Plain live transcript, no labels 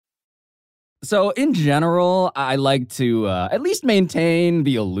So in general, I like to at least maintain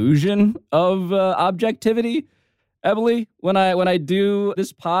the illusion of objectivity. Emily, when I do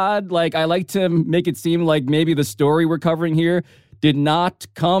this pod, like I like to make it seem like maybe the story we're covering here did not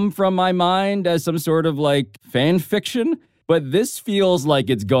come from my mind as some sort of like fan fiction, but this feels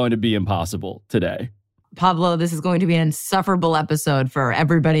like it's going to be impossible today. Pablo, this is going to be an insufferable episode for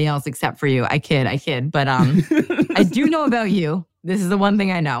everybody else except for you. I kid. But I do know about you. This is the one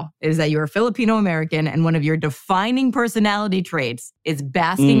thing I know, is that you're Filipino American, and one of your defining personality traits is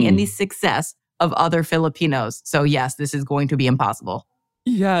basking in the success of other Filipinos. So yes, this is going to be impossible.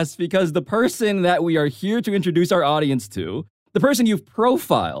 Yes, because the person that we are here to introduce our audience to, the person you've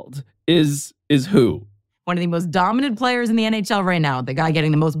profiled, is who? One of the most dominant players in the NHL right now, the guy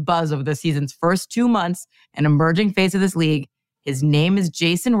getting the most buzz over the season's first 2 months, an emerging face of this league. His name is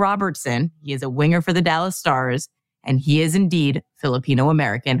Jason Robertson. He is a winger for the Dallas Stars, and he is indeed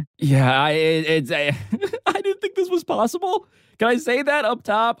Filipino-American. Yeah, I didn't think this was possible. Can I say that up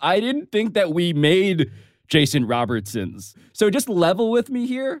top? I didn't think that we made Jason Robertsons. So just level with me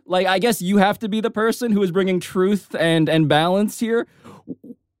here. Like, I guess you have to be the person who is bringing truth and balance here.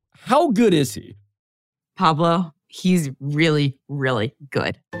 How good is he? Pablo, he's really, really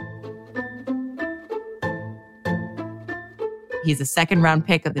good. He's a second-round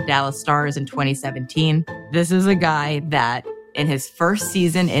pick of the Dallas Stars in 2017. This is a guy that, in his first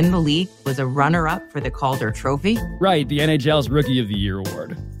season in the league, was a runner-up for the Calder Trophy. Right, the NHL's Rookie of the Year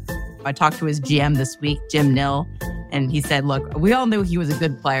award. I talked to his GM this week, Jim Nill, and he said, look, we all knew he was a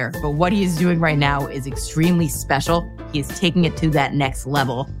good player, but what he is doing right now is extremely special. He is taking it to that next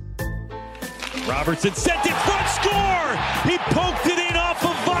level. Robertson sent it front, score! He poked it in off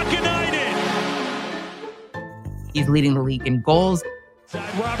of Vakanainen. He's leading the league in goals.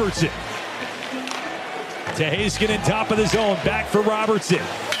 Robertson to Heiskanen, top of the zone, back for Robertson.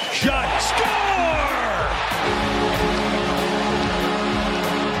 Shot, score!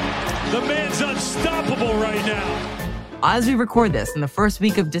 The man's unstoppable right now. As we record this in the first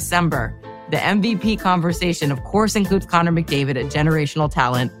week of December, the MVP conversation, of course, includes Connor McDavid, a generational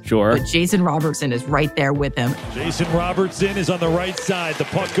talent. Sure. But Jason Robertson is right there with him. Jason Robertson is on the right side. The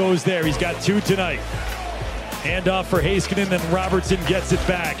puck goes there. He's got 2 tonight. Handoff for Heiskanen, then Robertson gets it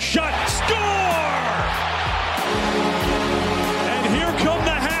back. Shot, score! And here come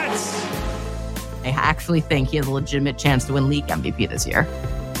the Hats. I actually think he has a legitimate chance to win league MVP this year.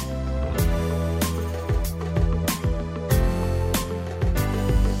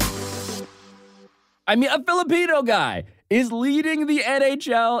 I mean, a Filipino guy is leading the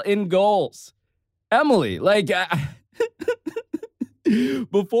NHL in goals. Emily, like,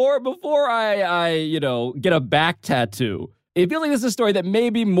 before I get a back tattoo, it feels like this is a story that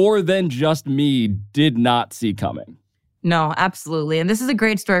maybe more than just me did not see coming. No, absolutely. And this is a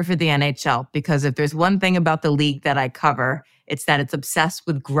great story for the NHL, because if there's one thing about the league that I cover, it's that it's obsessed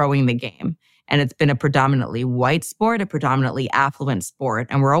with growing the game. And it's been a predominantly white sport, a predominantly affluent sport.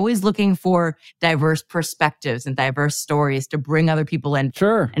 And we're always looking for diverse perspectives and diverse stories to bring other people in.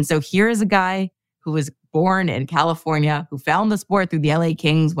 Sure. And so here is a guy who was born in California, who found the sport through the LA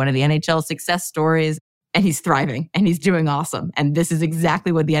Kings, one of the NHL success stories, and he's thriving and he's doing awesome. And this is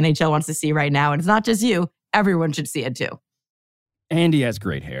exactly what the NHL wants to see right now. And it's not just you. Everyone should see it too. And he has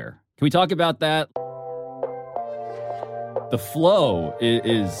great hair. Can we talk about that? The flow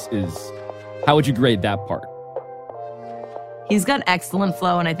is how would you grade that part? He's got excellent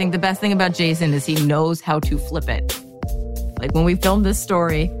flow, and I think the best thing about Jason is he knows how to flip it. Like when we filmed this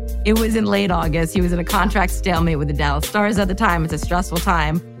story, it was in late August. He was in a contract stalemate with the Dallas Stars at the time. It's a stressful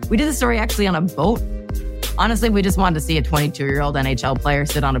time. We did the story actually on a boat. Honestly, we just wanted to see a 22-year-old NHL player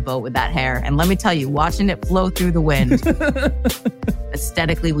sit on a boat with that hair. And let me tell you, watching it flow through the wind,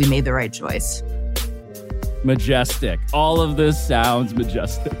 aesthetically, we made the right choice. Majestic. All of this sounds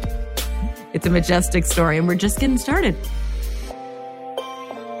majestic. It's a majestic story, and we're just getting started.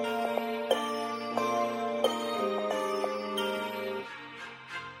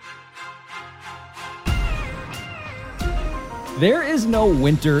 There is no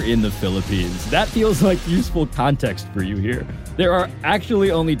winter in the Philippines. That feels like useful context for you here. There are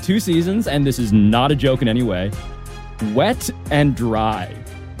actually only 2 seasons, and this is not a joke in any way. Wet and dry.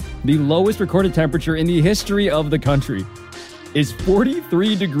 The lowest recorded temperature in the history of the country is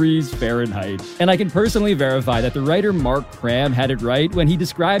 43 degrees Fahrenheit. And I can personally verify that the writer Mark Cram had it right when he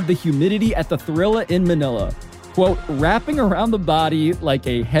described the humidity at the Thrilla in Manila, quote, wrapping around the body like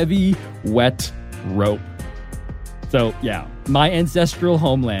a heavy, wet rope. So yeah, my ancestral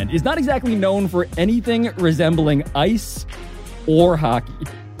homeland is not exactly known for anything resembling ice or hockey.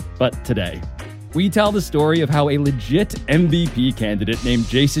 But today, we tell the story of how a legit MVP candidate named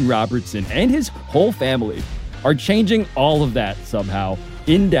Jason Robertson and his whole family are changing all of that somehow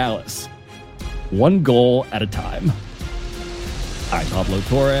in Dallas, one goal at a time. I'm Pablo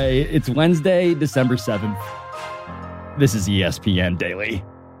Torre. It's Wednesday, December 7th. This is ESPN Daily.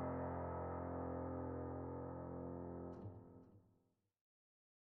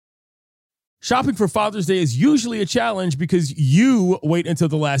 Shopping for Father's Day is usually a challenge because you wait until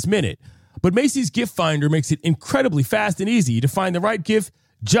the last minute. But Macy's Gift Finder makes it incredibly fast and easy to find the right gift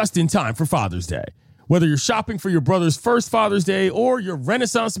just in time for Father's Day. Whether you're shopping for your brother's first Father's Day or your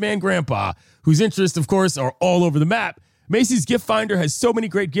Renaissance man grandpa, whose interests, of course, are all over the map, Macy's Gift Finder has so many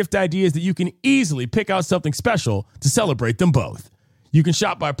great gift ideas that you can easily pick out something special to celebrate them both. You can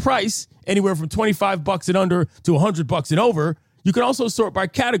shop by price, anywhere from $25 and under to $100 and over. You can also sort by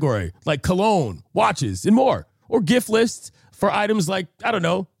category, like cologne, watches, and more. Or gift lists for items like,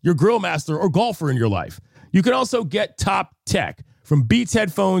 your grill master or golfer in your life. You can also get top tech, from Beats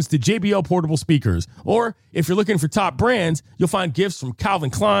headphones to JBL portable speakers. Or if you're looking for top brands, you'll find gifts from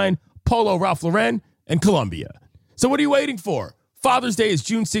Calvin Klein, Polo Ralph Lauren, and Columbia. So what are you waiting for? Father's Day is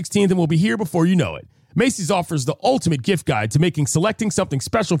June 16th and we'll be here before you know it. Macy's offers the ultimate gift guide to making selecting something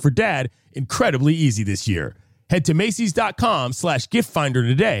special for dad incredibly easy this year. Head to Macys.com/giftfinder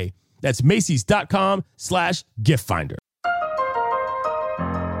today. That's Macys.com/giftfinder.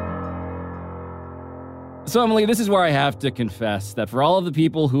 So, Emily, this is where I have to confess that for all of the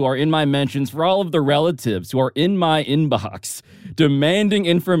people who are in my mentions, for all of the relatives who are in my inbox demanding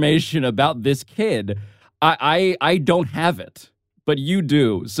information about this kid, I don't have it, but you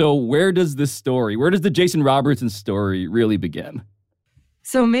do. So where does the Jason Robertson story really begin?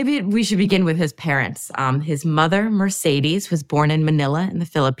 So maybe we should begin with his parents. His mother, Mercedes, was born in Manila in the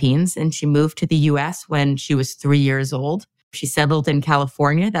Philippines, and she moved to the U.S. when she was 3 years old. She settled in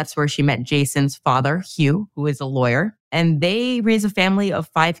California. That's where she met Jason's father, Hugh, who is a lawyer. And they raise a family of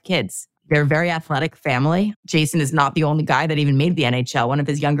 5 kids. They're a very athletic family. Jason is not the only guy that even made the NHL. One of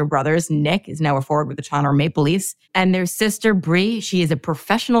his younger brothers, Nick, is now a forward with the Toronto Maple Leafs. And their sister, Brie, she is a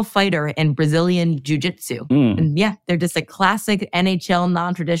professional fighter in Brazilian Jiu-Jitsu. And yeah, they're just a classic NHL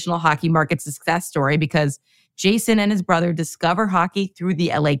non-traditional hockey market success story because Jason and his brother discover hockey through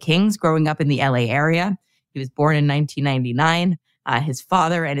the LA Kings growing up in the LA area. He was born in 1999. His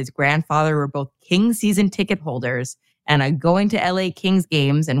father and his grandfather were both Kings season ticket holders. And going to LA Kings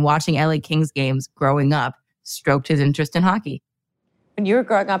games and watching LA Kings games growing up stroked his interest in hockey. When you were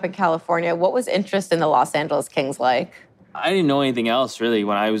growing up in California, what was interest in the Los Angeles Kings like? I didn't know anything else, really.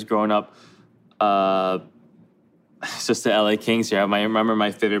 When I was growing up, it's just the LA Kings here. I remember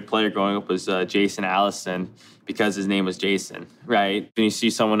my favorite player growing up was Jason Allison because his name was Jason, right? When you see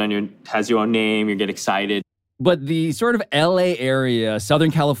someone has your own name, you get excited. But the sort of LA area,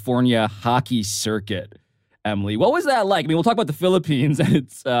 Southern California hockey circuit, Emily, what was that like? I mean, we'll talk about the Philippines and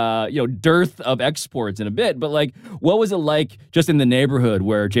its, dearth of exports in a bit, but what was it like just in the neighborhood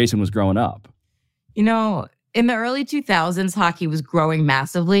where Jason was growing up? In the early 2000s, hockey was growing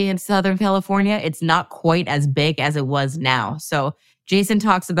massively in Southern California. It's not quite as big as it was now. So Jason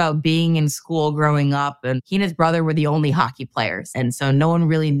talks about being in school growing up, and he and his brother were the only hockey players. And so no one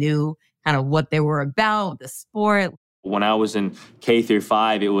really knew kind of what they were about, the sport. When I was in K through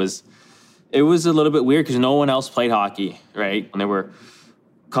 5, it was a little bit weird because no one else played hockey, right? And there were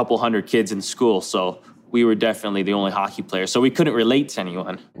a couple hundred kids in school, so we were definitely the only hockey players. So we couldn't relate to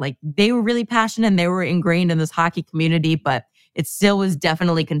anyone. They were really passionate and they were ingrained in this hockey community, but it still was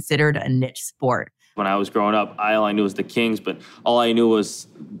definitely considered a niche sport. When I was growing up, all I knew was the Kings, but all I knew was,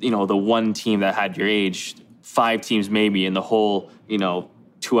 the one team that had your age, 5 teams maybe in the whole,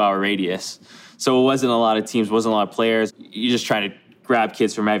 2-hour radius. So it wasn't a lot of teams, wasn't a lot of players. You just try to grab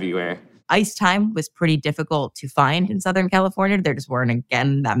kids from everywhere. Ice time was pretty difficult to find in Southern California. There just weren't,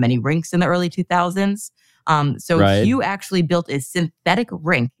 again, that many rinks in the early 2000s. So Hugh actually built a synthetic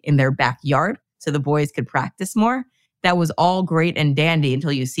rink in their backyard so the boys could practice more. That was all great and dandy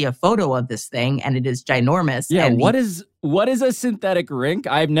until you see a photo of this thing, and it is ginormous. Yeah, what is a synthetic rink?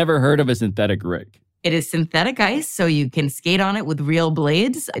 I've never heard of a synthetic rink. It is synthetic ice, so you can skate on it with real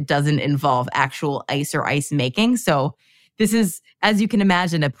blades. It doesn't involve actual ice or ice making. So this is, as you can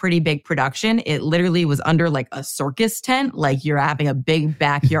imagine, a pretty big production. It literally was under a circus tent, like you're having a big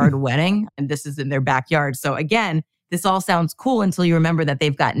backyard wedding, and this is in their backyard. So again, this all sounds cool until you remember that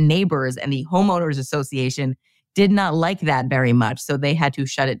they've got neighbors, and the homeowners association did not like that very much, so they had to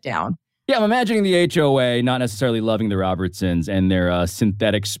shut it down. Yeah, I'm imagining the HOA not necessarily loving the Robertsons and their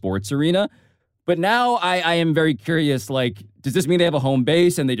synthetic sports arena. But now I am very curious, does this mean they have a home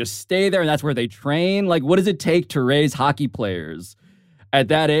base and they just stay there and that's where they train? What does it take to raise hockey players at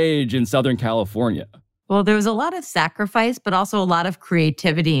that age in Southern California? Well, there was a lot of sacrifice, but also a lot of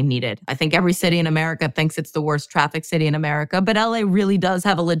creativity needed. I think every city in America thinks it's the worst traffic city in America, but LA really does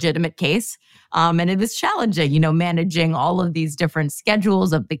have a legitimate case. And it was challenging, managing all of these different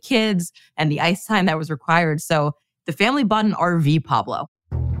schedules of the kids and the ice time that was required. So the family bought an RV, Pablo.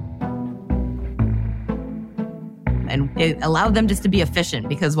 And it allowed them just to be efficient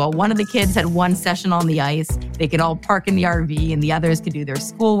because while one of the kids had one session on the ice, they could all park in the RV and the others could do their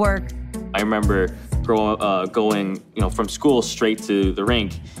schoolwork. I remember going, from school straight to the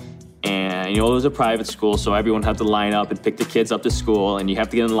rink. And, it was a private school, so everyone had to line up and pick the kids up to school. And you have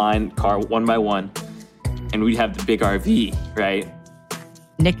to get in line, car one by one. And we'd have the big RV, right?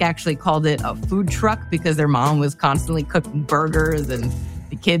 Nick actually called it a food truck because their mom was constantly cooking burgers and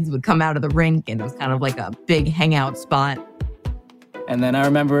the kids would come out of the rink and it was kind of like a big hangout spot. And then I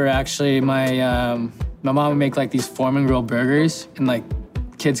remember actually my mom would make like these Foreman grill burgers and like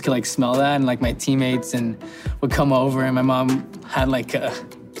kids could like smell that and like my teammates and would come over and my mom had like a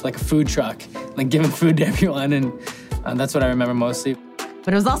food truck, like giving food to everyone and that's what I remember mostly.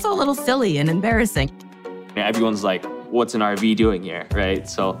 But it was also a little silly and embarrassing. Everyone's like, what's an RV doing here, right?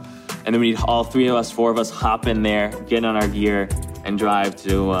 So, and then we'd all four of us hop in there, get on our gear and drive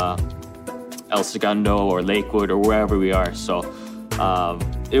to El Segundo or Lakewood or wherever we are. So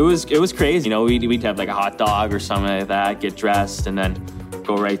it was crazy. We'd have like a hot dog or something like that, get dressed and then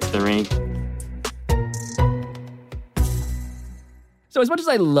go right to the rink. So as much as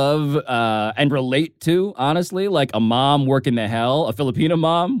I love and relate to, honestly, like a mom working the hell, a Filipino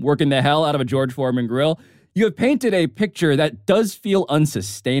mom working the hell out of a George Foreman grill, you have painted a picture that does feel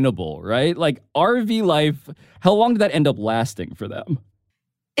unsustainable, right? Like RV life, how long did that end up lasting for them?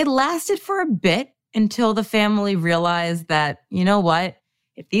 It lasted for a bit until the family realized that, you know what?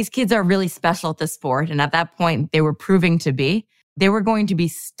 If these kids are really special at the sport, and at that point they were proving to be, they were going to be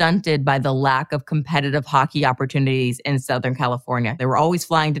stunted by the lack of competitive hockey opportunities in Southern California. They were always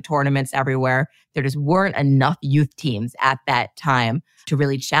flying to tournaments everywhere. There just weren't enough youth teams at that time to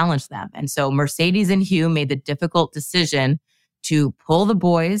really challenge them. And so Mercedes and Hugh made the difficult decision to pull the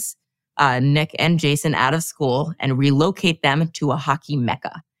boys, Nick and Jason, out of school and relocate them to a hockey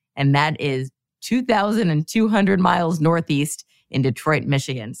mecca. And that is 2,200 miles northeast in Detroit,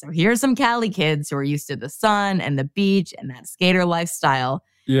 Michigan. So here's some Cali kids who are used to the sun and the beach and that skater lifestyle.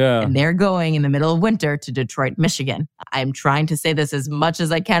 Yeah. And they're going in the middle of winter to Detroit, Michigan. I'm trying to say this as much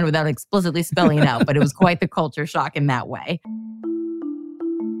as I can without explicitly spelling it out, but it was quite the culture shock in that way.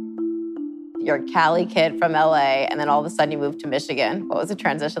 You're a Cali kid from LA, and then all of a sudden you moved to Michigan. What was the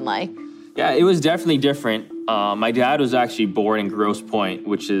transition like? Yeah, it was definitely different. My dad was actually born in Grosse Pointe,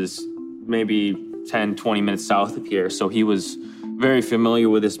 which is maybe 10, 20 minutes south of here. So he was very familiar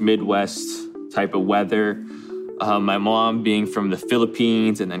with this Midwest type of weather. My mom being from the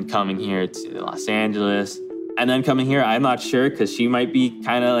Philippines and then coming here to Los Angeles. And then coming here, I'm not sure because she might be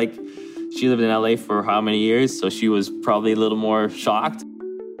kind of like, she lived in LA for how many years? So she was probably a little more shocked.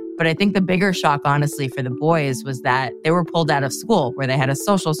 But I think the bigger shock, honestly, for the boys was that they were pulled out of school where they had a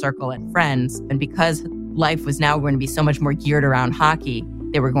social circle and friends. And because life was now going to be so much more geared around hockey,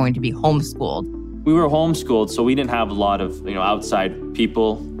 they were going to be homeschooled. We were homeschooled, so we didn't have a lot of, outside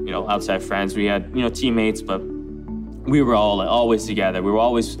people, outside friends. We had, teammates, but we were all always together. We were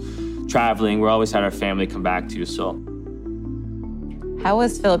always traveling. We always had our family come back to, so. How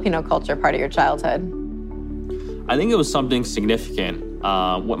was Filipino culture part of your childhood? I think it was something significant.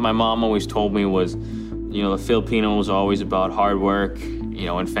 What my mom always told me was, the Filipino was always about hard work,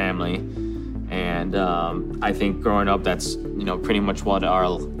 and family. And I think growing up, that's, pretty much what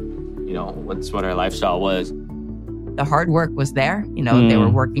what our lifestyle was. The hard work was there. They were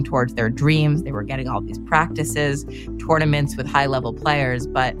working towards their dreams. They were getting all these practices, tournaments with high-level players,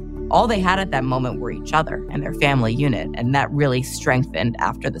 but all they had at that moment were each other and their family unit, and that really strengthened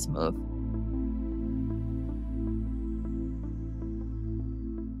after this move.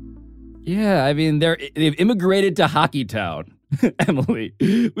 Yeah, I mean, they've immigrated to Hockey Town, Emily,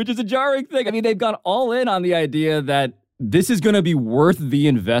 which is a jarring thing. I mean, they've gone all in on the idea that this is going to be worth the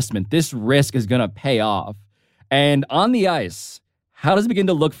investment. This risk is going to pay off. And on the ice, how does it begin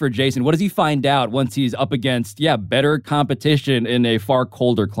to look for Jason? What does he find out once he's up against, better competition in a far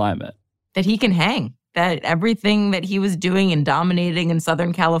colder climate? That he can hang, that everything that he was doing and dominating in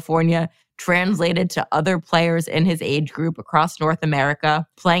Southern California translated to other players in his age group across North America.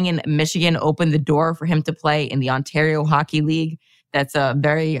 Playing in Michigan opened the door for him to play in the Ontario Hockey League. That's a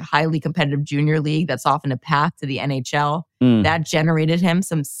very highly competitive junior league that's often a path to the NHL. That generated him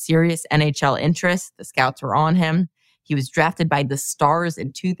some serious NHL interest. The scouts were on him. He was drafted by the Stars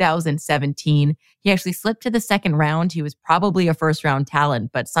in 2017. He actually slipped to the second round. He was probably a first-round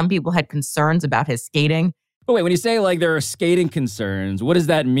talent, but some people had concerns about his skating. But wait, when you say like there are skating concerns, what does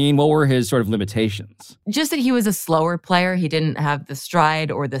that mean? What were his sort of limitations? Just that he was a slower player. He didn't have the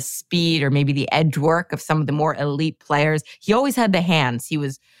stride or the speed or maybe the edge work of some of the more elite players. He always had the hands. He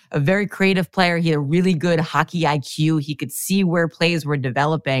was a very creative player. He had a really good hockey IQ. He could see where plays were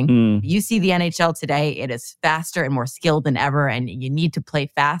developing. You see the NHL today, it is faster and more skilled than ever, and you need to play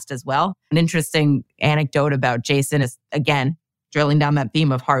fast as well. An interesting anecdote about Jason is, again, drilling down that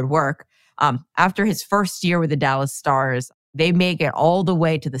theme of hard work. After his first year with the Dallas Stars, they make it all the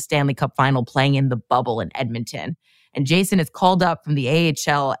way to the Stanley Cup final playing in the bubble in Edmonton. And Jason is called up from the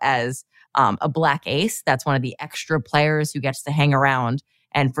AHL as a black ace. That's one of the extra players who gets to hang around.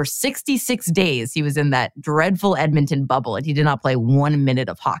 And for 66 days, he was in that dreadful Edmonton bubble, and he did not play 1 minute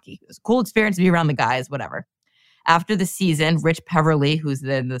of hockey. It was a cool experience to be around the guys, whatever. After the season, Rich Peverly, who's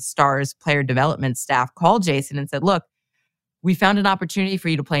the Stars player development staff, called Jason and said, look, we found an opportunity for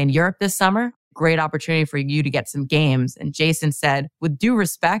you to play in Europe this summer. Great opportunity for you to get some games. And Jason said, with due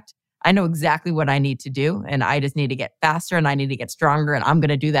respect, I know exactly what I need to do, and I just need to get faster and I need to get stronger, and I'm going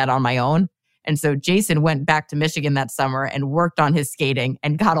to do that on my own. And so Jason went back to Michigan that summer and worked on his skating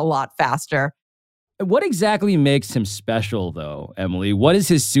and got a lot faster. What exactly makes him special, though, Emily? What is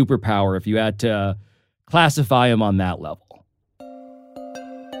his superpower if you had to classify him on that level?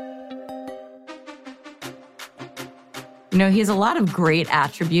 You know, he has a lot of great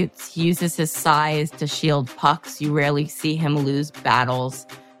attributes. He uses his size to shield pucks. You rarely see him lose battles.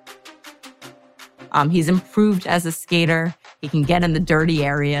 He's improved as a skater. He can get in the dirty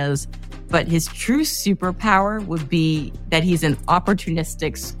areas. But his true superpower would be that he's an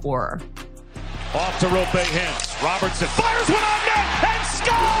opportunistic scorer. Off to Rope Hintz. Robertson fires one on net and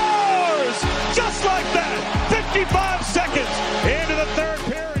scores! Just like that. 55 seconds into the third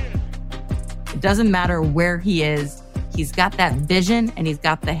period. It doesn't matter where he is. He's got that vision and he's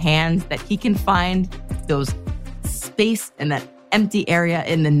got the hands that he can find those space and that empty area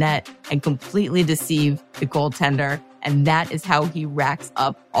in the net and completely deceive the goaltender. And that is how he racks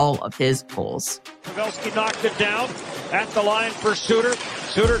up all of his goals. Pavelski knocked it down at the line for Suter.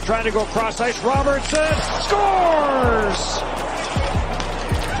 Suter trying to go cross ice. Robertson scores!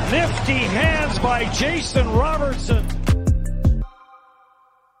 Nifty hands by Jason Robertson.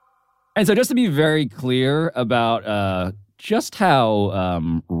 And so just to be very clear about just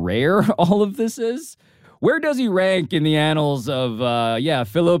how rare all of this is, where does he rank in the annals of,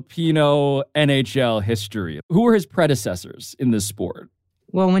 Filipino NHL history? Who were his predecessors in this sport?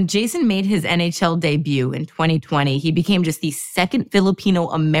 Well, when Jason made his NHL debut in 2020, he became just the second Filipino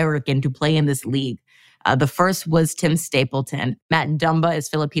American to play in this league. The first was Tim Stapleton. Matt Dumba is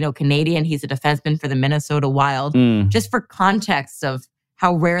Filipino-Canadian. He's a defenseman for the Minnesota Wild. Just for context of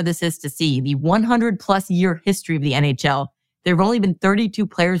how rare this is to see, the 100-plus year history of the NHL, there have only been 32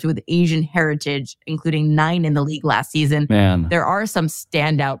 players with Asian heritage, including 9 in the league last season. Man. There are some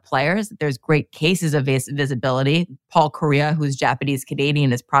standout players. There's great cases of visibility. Paul Kariya, who's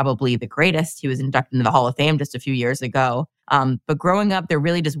Japanese-Canadian, is probably the greatest. He was inducted into the Hall of Fame just a few years ago. But growing up, there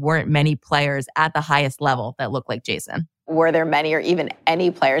really just weren't many players at the highest level that looked like Jason. Were there many or even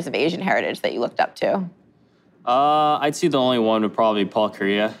any players of Asian heritage that you looked up to? I'd say the only one would probably be Paul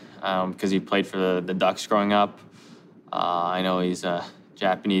Kariya, because he played for the Ducks growing up. I know he's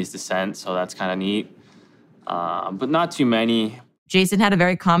Japanese descent, so that's kind of neat. But not too many. Jason had a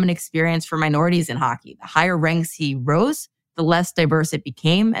very common experience for minorities in hockey. The higher ranks he rose, the less diverse it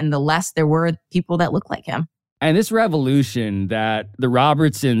became, and the less there were people that looked like him. And this revolution that the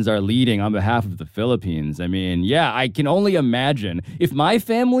Robertsons are leading on behalf of the Philippines, I mean, yeah, I can only imagine. If my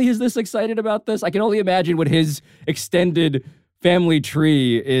family is this excited about this, I can only imagine what his extended family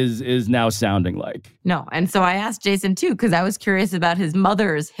tree is now sounding like. No, and so I asked Jason too, because I was curious about his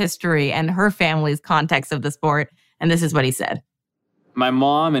mother's history and her family's context of the sport, and this is what he said. My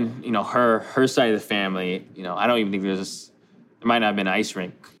mom and, her side of the family, I don't even think there might not have been an ice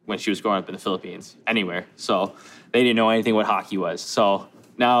rink when she was growing up in the Philippines, anywhere. So they didn't know anything what hockey was. So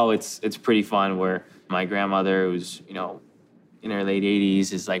now it's pretty fun where my grandmother, who's, in her late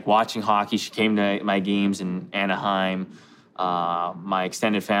 80s, is like watching hockey. She came to my games in Anaheim. My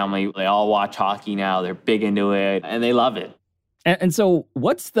extended family, they all watch hockey now. They're big into it, and they love it. And so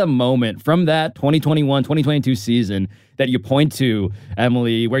what's the moment from that 2021, 2022 season that you point to,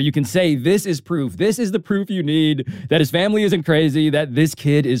 Emily, where you can say, this is proof, this is the proof you need, that his family isn't crazy, that this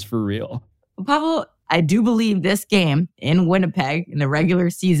kid is for real? Well, Pablo, I do believe this game in Winnipeg in the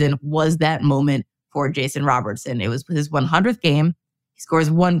regular season was that moment for Jason Robertson. It was his 100th game. He scores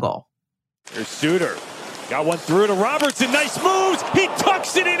 1 goal. There's Suter. Got one through to Robertson. Nice moves. He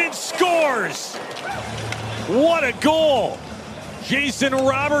tucks it in and scores. What a goal. Jason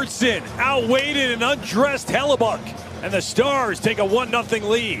Robertson outweighted an undressed Hellebuck. And the Stars take a 1-0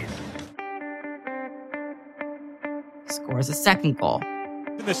 lead. Scores a second goal.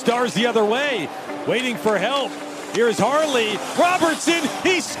 And the Stars the other way, waiting for help. Here's Harley. Robertson,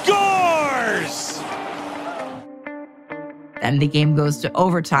 he scores! Then the game goes to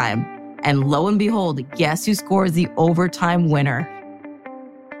overtime. And lo and behold, guess who scores the overtime winner?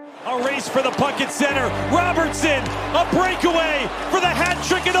 A race for the puck at center. Robertson, a breakaway for the hat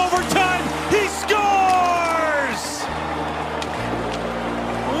trick in overtime. He scores!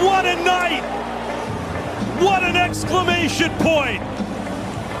 What a night! What an exclamation point!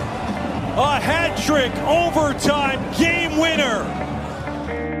 A hat trick, overtime, game winner.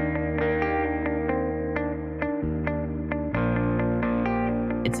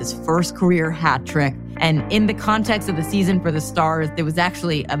 It's his first career hat trick. And in the context of the season for the Stars, there was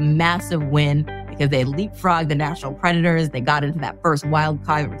actually a massive win because they leapfrogged the Nashville Predators. They got into that first wild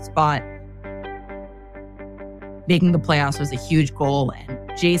card spot. Making the playoffs was a huge goal,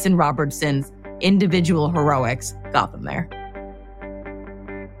 and Jason Robertson's individual heroics got them there.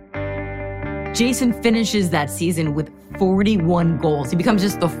 Jason finishes that season with 41 goals. He becomes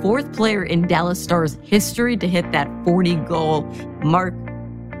just the fourth player in Dallas Stars history to hit that 40-goal mark.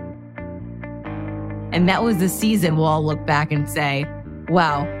 And that was the season we'll all look back and say,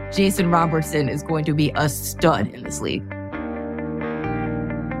 wow, Jason Robertson is going to be a stud in this league.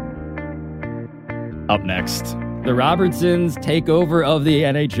 Up next, the Robertsons' takeover of the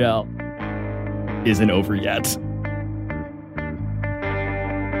NHL isn't over yet.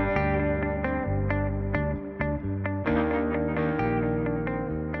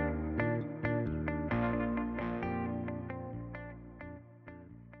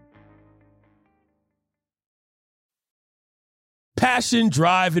 Passion,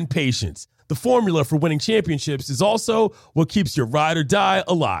 drive, and patience. The formula for winning championships is also what keeps your ride or die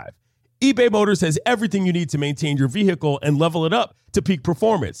alive. eBay Motors has everything you need to maintain your vehicle and level it up to peak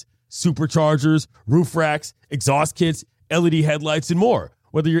performance. Superchargers, roof racks, exhaust kits, LED headlights, and more.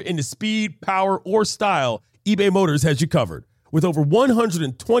 Whether you're into speed, power, or style, eBay Motors has you covered. With over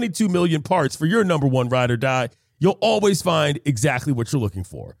 122 million parts for your number one ride or die, you'll always find exactly what you're looking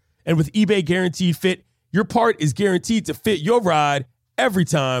for. And with eBay Guaranteed Fit, your part is guaranteed to fit your ride every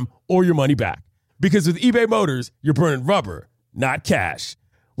time or your money back. Because with eBay Motors, you're burning rubber, not cash.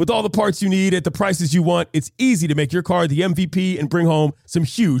 With all the parts you need at the prices you want, it's easy to make your car the MVP and bring home some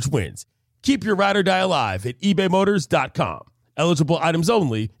huge wins. Keep your ride or die alive at ebaymotors.com. Eligible items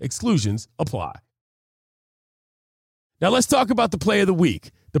only. Exclusions apply. Now let's talk about the play of the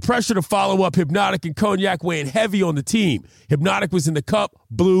week. The pressure to follow up Hypnotic and Cognac weighing heavy on the team. Hypnotic was in the cup,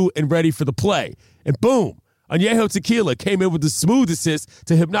 blue, and ready for the play. And boom, Añejo Tequila came in with a smooth assist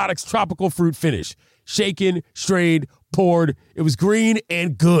to Hypnotic's tropical fruit finish. Shaken, strained, poured. It was green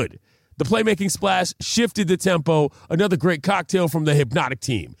and good. The playmaking splash shifted the tempo. Another great cocktail from the Hypnotic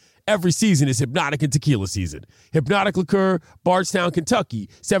team. Every season is Hypnotic and Tequila season. Hypnotic Liqueur, Bardstown, Kentucky,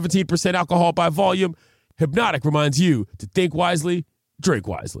 17% alcohol by volume. Hypnotic reminds you to think wisely, drink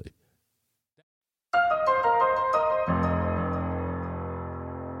wisely.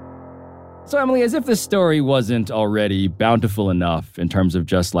 So, Emily, as if this story wasn't already bountiful enough in terms of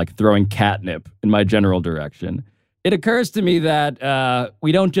just like throwing catnip in my general direction, it occurs to me that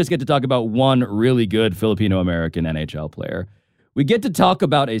we don't just get to talk about one really good Filipino-American NHL player. We get to talk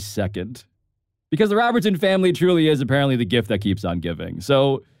about a second. Because the Robertson family truly is apparently the gift that keeps on giving.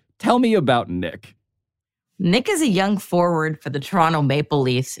 So tell me about Nick. Nick is a young forward for the Toronto Maple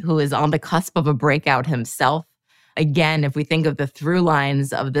Leafs who is on the cusp of a breakout himself. Again, if we think of the through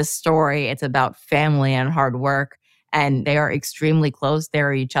lines of this story, it's about family and hard work, and they are extremely close.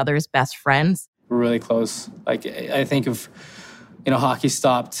 They're each other's best friends. We're really close. Like, I think if, hockey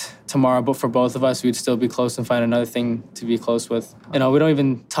stopped tomorrow, but for both of us, we'd still be close and find another thing to be close with. We don't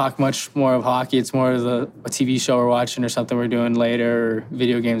even talk much more of hockey. It's more of a TV show we're watching or something we're doing later, or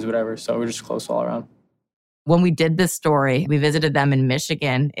video games, whatever. So we're just close all around. When we did this story, we visited them in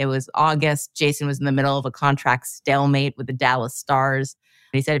Michigan. It was August. Jason was in the middle of a contract stalemate with the Dallas Stars.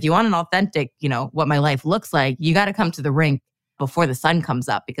 And he said, if you want an authentic, what my life looks like, you got to come to the rink before the sun comes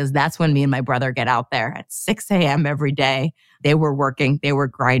up, because that's when me and my brother get out there at 6 a.m. every day. They were working, they were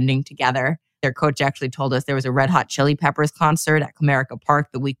grinding together. Their coach actually told us there was a Red Hot Chili Peppers concert at Comerica Park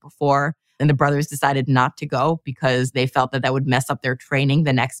the week before. And the brothers decided not to go because they felt that would mess up their training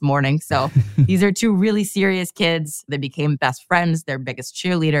the next morning. So these are two really serious kids. They became best friends, their biggest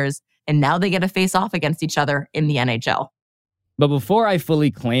cheerleaders, and now they get to face off against each other in the NHL. But before I fully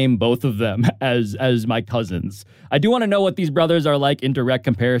claim both of them as my cousins, I do want to know what these brothers are like in direct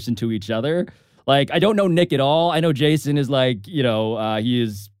comparison to each other. Like, I don't know Nick at all. I know Jason is like, he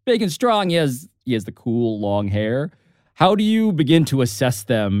is big and strong. He has the cool long hair. How do you begin to assess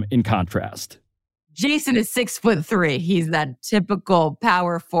them in contrast? Jason is 6'3". He's that typical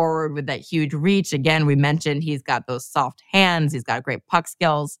power forward with that huge reach. Again, we mentioned he's got those soft hands. He's got great puck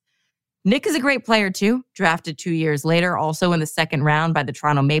skills. Nick is a great player too, drafted 2 years later, also in the second round by the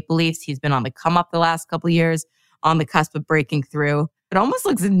Toronto Maple Leafs. He's been on the come up the last couple of years, on the cusp of breaking through. It almost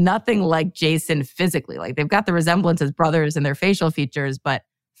looks nothing like Jason physically. Like, they've got the resemblance as brothers in their facial features, but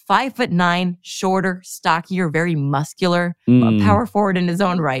 5'9", shorter, stockier, very muscular, a power forward in his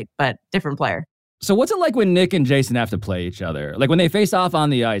own right, but different player. So what's it like when Nick and Jason have to play each other? Like, when they face off on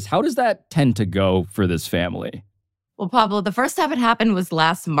the ice, how does that tend to go for this family? Well, Pablo, the first time it happened was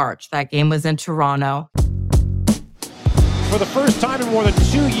last March. That game was in Toronto. For the first time in more than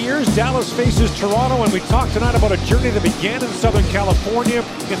 2 years, Dallas faces Toronto, and we talked tonight about a journey that began in Southern California,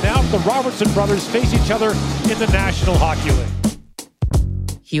 and now the Robertson brothers face each other in the National Hockey League.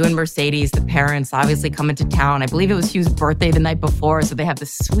 Hugh and Mercedes, the parents, obviously come into town. I believe it was Hugh's birthday the night before, so they have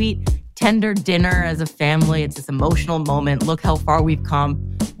this sweet, tender dinner as a family. It's this emotional moment. Look how far we've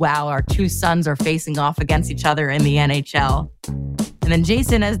come. Wow, our two sons are facing off against each other in the NHL. And then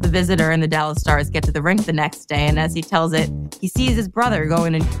Jason, as the visitor, and the Dallas Stars get to the rink the next day, and as he tells it, he sees his brother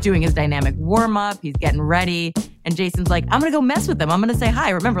going and doing his dynamic warm-up. He's getting ready, and Jason's like, I'm going to go mess with him. I'm going to say hi.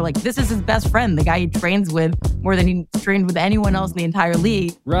 Remember, like, this is his best friend, the guy he trains with more than he trained with anyone else in the entire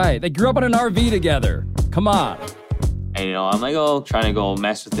league. Right. They grew up in an RV together. Come on. And, I'm like, trying to go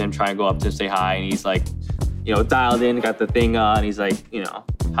mess with him, trying to go up to him, say hi. And he's like, dialed in, got the thing on. He's like,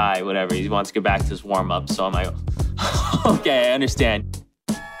 hi, whatever. He wants to get back to his warm-up. So I'm like, okay, I understand.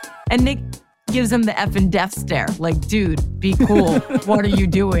 And Nick gives him the effing death stare. Like, dude, be cool. What are you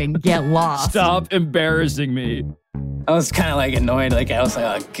doing? Get lost. Stop embarrassing me. I was kind of like annoyed. Like, I was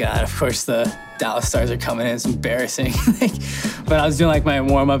like, oh God, of course the Dallas Stars are coming in. It's embarrassing. But I was doing like my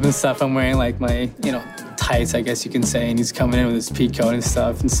warm up and stuff. I'm wearing like my, tights, I guess you can say. And he's coming in with his pea coat and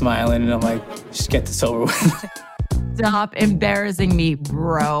stuff and smiling. And I'm like, just get this over with. Stop embarrassing me,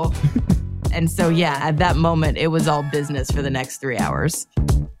 bro. And so, yeah, at that moment, it was all business for the next 3 hours.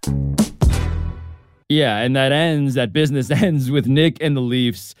 Yeah, and that business ends with Nick and the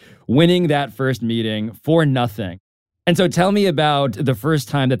Leafs winning that first meeting 4-0. And so tell me about the first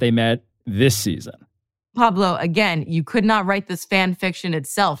time that they met this season. Pablo, again, you could not write this fan fiction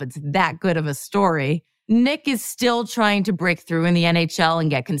itself. It's that good of a story. Nick is still trying to break through in the NHL and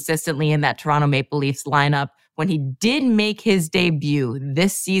get consistently in that Toronto Maple Leafs lineup. When he did make his debut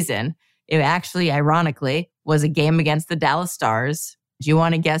this season, it actually, ironically, was a game against the Dallas Stars. Do you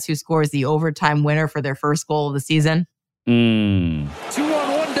want to guess who scores the overtime winner for their first goal of the season?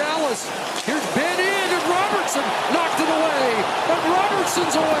 2-on-1 Dallas. Here's Ben in, and Robertson knocked it away. And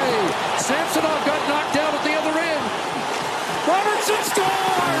Robertson's away. Samsonov got knocked out at the other end. Robertson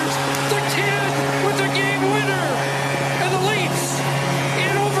scores! The kid with the game winner. And the Leafs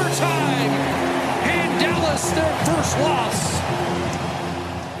in overtime. And Dallas their first loss.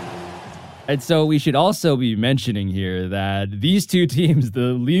 And so we should also be mentioning here that these two teams,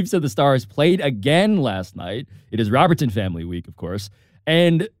 the Leafs and the Stars, played again last night. It is Robertson family week, of course.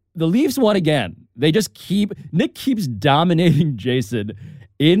 And the Leafs won again. Nick keeps dominating Jason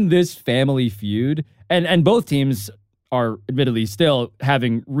in this family feud. And both teams are admittedly still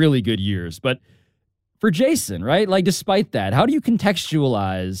having really good years. But for Jason, right? Like, despite that, how do you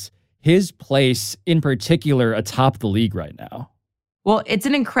contextualize his place in particular atop the league right now? Well, it's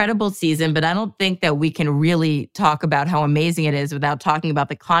an incredible season, but I don't think that we can really talk about how amazing it is without talking about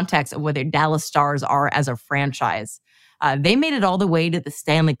the context of where the Dallas Stars are as a franchise. They made it all the way to the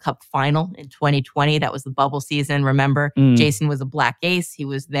Stanley Cup final in 2020. That was the bubble season. Remember, Jason was a black ace. He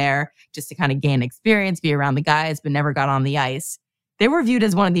was there just to kind of gain experience, be around the guys, but never got on the ice. They were viewed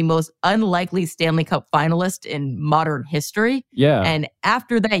as one of the most unlikely Stanley Cup finalists in modern history. Yeah. And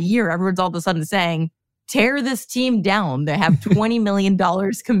after that year, everyone's all of a sudden saying, tear this team down. They have $20 million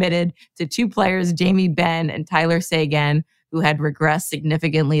committed to two players, Jamie Benn and Tyler Seguin, who had regressed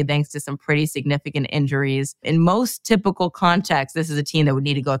significantly thanks to some pretty significant injuries. In most typical contexts, this is a team that would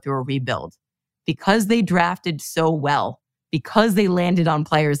need to go through a rebuild. Because they drafted so well, because they landed on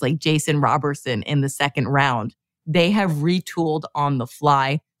players like Jason Robertson in the second round, they have retooled on the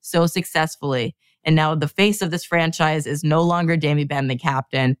fly so successfully. And now the face of this franchise is no longer Jamie Benn, the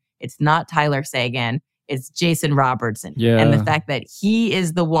captain. It's not Tyler Seguin. It's Jason Robertson. Yeah. And the fact that he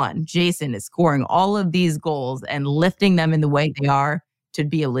is the one, Jason, is scoring all of these goals and lifting them in the way they are, to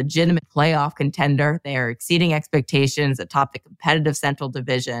be a legitimate playoff contender. They are exceeding expectations atop the competitive Central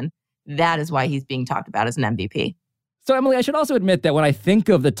Division. That is why he's being talked about as an MVP. So, Emily, I should also admit that when I think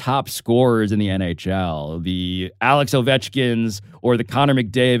of the top scorers in the NHL, the Alex Ovechkins or the Connor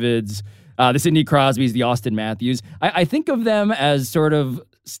McDavids, the Sidney Crosbys, the Austin Matthews, I think of them as sort of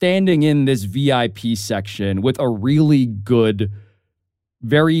standing in this VIP section with a really good,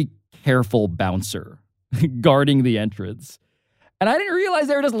 very careful bouncer guarding the entrance. And I didn't realize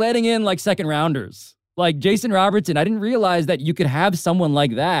they were just letting in like second rounders. Like Jason Robertson, I didn't realize that you could have someone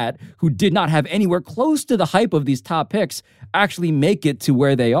like that who did not have anywhere close to the hype of these top picks actually make it to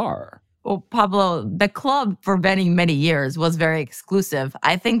where they are. Well, Pablo, the club for many years was very exclusive.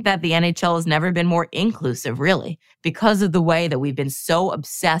 I think that the NHL has never been more inclusive, really, because of the way that we've been so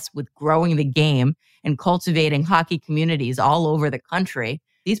obsessed with growing the game and cultivating hockey communities all over the country.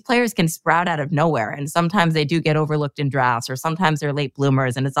 These players can sprout out of nowhere, and sometimes they do get overlooked in drafts, or sometimes they're late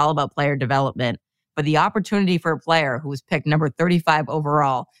bloomers, and it's all about player development. But the opportunity for a player who was picked number 35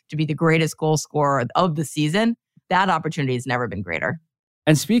 overall to be the greatest goal scorer of the season, that opportunity has never been greater.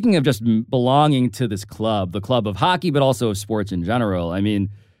 And speaking of just belonging to this club, the club of hockey, but also of sports in general, I mean,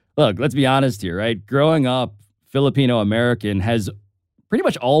 look, let's be honest here, right? Growing up Filipino-American has pretty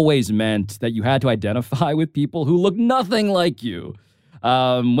much always meant that you had to identify with people who look nothing like you,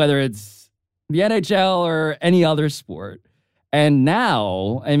 whether it's the NHL or any other sport. And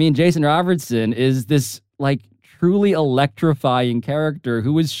now, I mean, Jason Robertson is this like truly electrifying character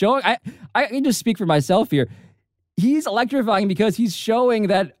who is showing, I can just speak for myself here. He's electrifying because he's showing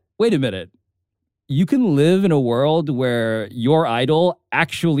that, wait a minute, you can live in a world where your idol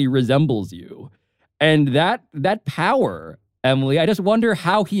actually resembles you. And that power, Emily, I just wonder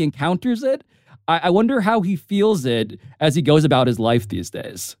how he encounters it. I wonder how he feels it as he goes about his life these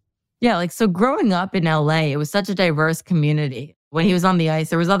days. Yeah, like, so growing up in LA, it was such a diverse community. When he was on the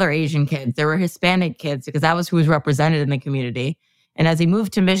ice, there was other Asian kids, there were Hispanic kids, because that was who was represented in the community. And as he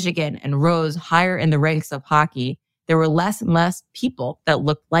moved to Michigan and rose higher in the ranks of hockey, there were less and less people that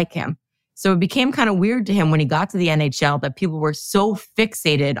looked like him. So it became kind of weird to him when he got to the NHL that people were so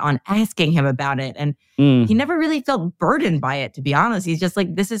fixated on asking him about it. And he never really felt burdened by it, to be honest. He's just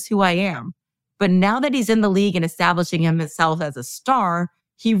like, this is who I am. But now that he's in the league and establishing himself as a star,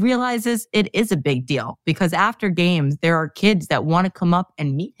 he realizes it is a big deal, because after games, there are kids that want to come up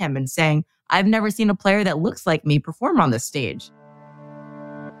and meet him and saying, I've never seen a player that looks like me perform on this stage.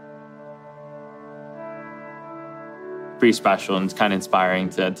 Pretty special, and it's kind of inspiring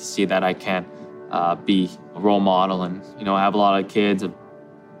to see that I can be a role model. And, you know, I have a lot of kids,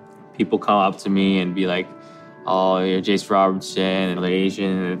 people come up to me and be like, oh, you're Jason Robertson, and they're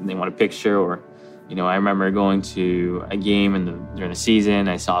Asian, and they want a picture. Or, you know, I remember going to a game during the season.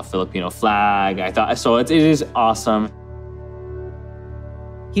 I saw a Filipino flag. It is awesome.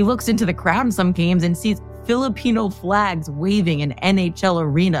 He looks into the crowd in some games and sees Filipino flags waving in NHL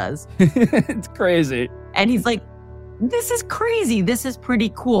arenas. It's crazy. And he's like, this is crazy. This is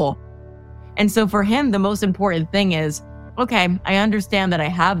pretty cool. And so for him, the most important thing is, okay, I understand that I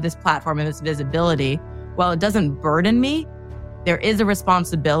have this platform and this visibility. While it doesn't burden me, there is a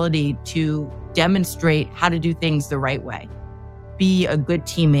responsibility to demonstrate how to do things the right way. Be a good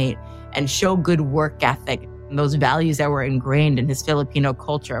teammate and show good work ethic and those values that were ingrained in his Filipino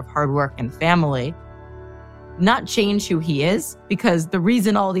culture of hard work and family. Not change who he is, because the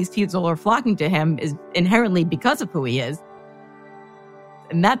reason all these people are flocking to him is inherently because of who he is.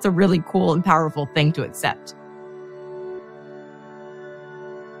 And that's a really cool and powerful thing to accept.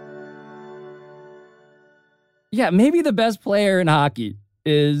 Yeah, maybe the best player in hockey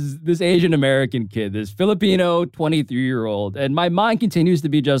is this Asian American kid, this Filipino 23-year-old. And my mind continues to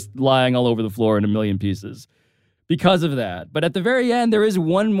be just lying all over the floor in a million pieces because of that. But at the very end, there is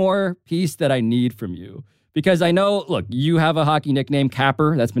one more piece that I need from you. Because I know, look, you have a hockey nickname,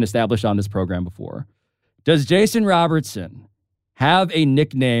 Capper, that's been established on this program before. Does Jason Robertson have a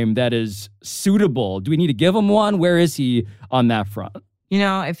nickname that is suitable? Do we need to give him one? Where is he on that front? You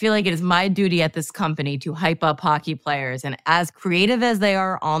know, I feel like it is my duty at this company to hype up hockey players. And as creative as they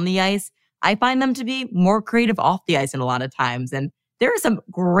are on the ice, I find them to be more creative off the ice in a lot of times. And there are some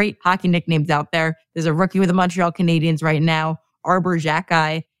great hockey nicknames out there. There's a rookie with the Montreal Canadiens right now, Arbor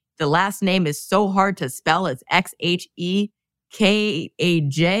Xhekaj. The last name is so hard to spell. It's Xhekaj.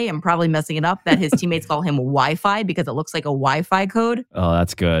 I'm probably messing it up, that his teammates call him Wi-Fi because it looks like a Wi-Fi code. Oh,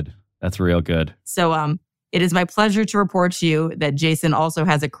 that's good. That's real good. So it is my pleasure to report to you that Jason also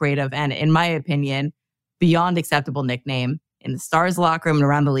has a creative and, in my opinion, beyond acceptable nickname. In the Stars locker room and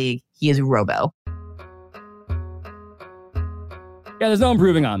around the league, he is Robo. Yeah, there's no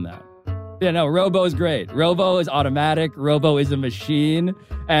improving on that. Yeah, no, Robo is great. Robo is automatic. Robo is a machine.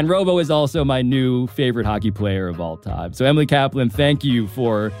 And Robo is also my new favorite hockey player of all time. So, Emily Kaplan, thank you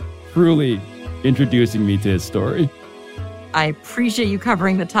for truly introducing me to his story. I appreciate you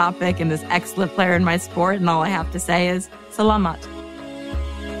covering the topic and this excellent player in my sport. And all I have to say is, salamat.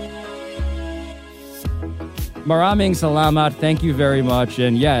 Maraming salamat. Thank you very much.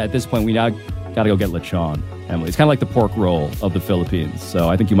 And yeah, at this point, we now got to go get lechon. Emily, it's kind of like the pork roll of the Philippines. So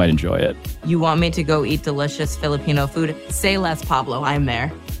I think you might enjoy it. You want me to go eat delicious Filipino food? Say less, Pablo. I'm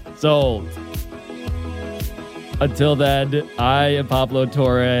there. Sold. Until then, I am Pablo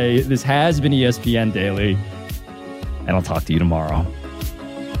Torre. This has been ESPN Daily, and I'll talk to you tomorrow.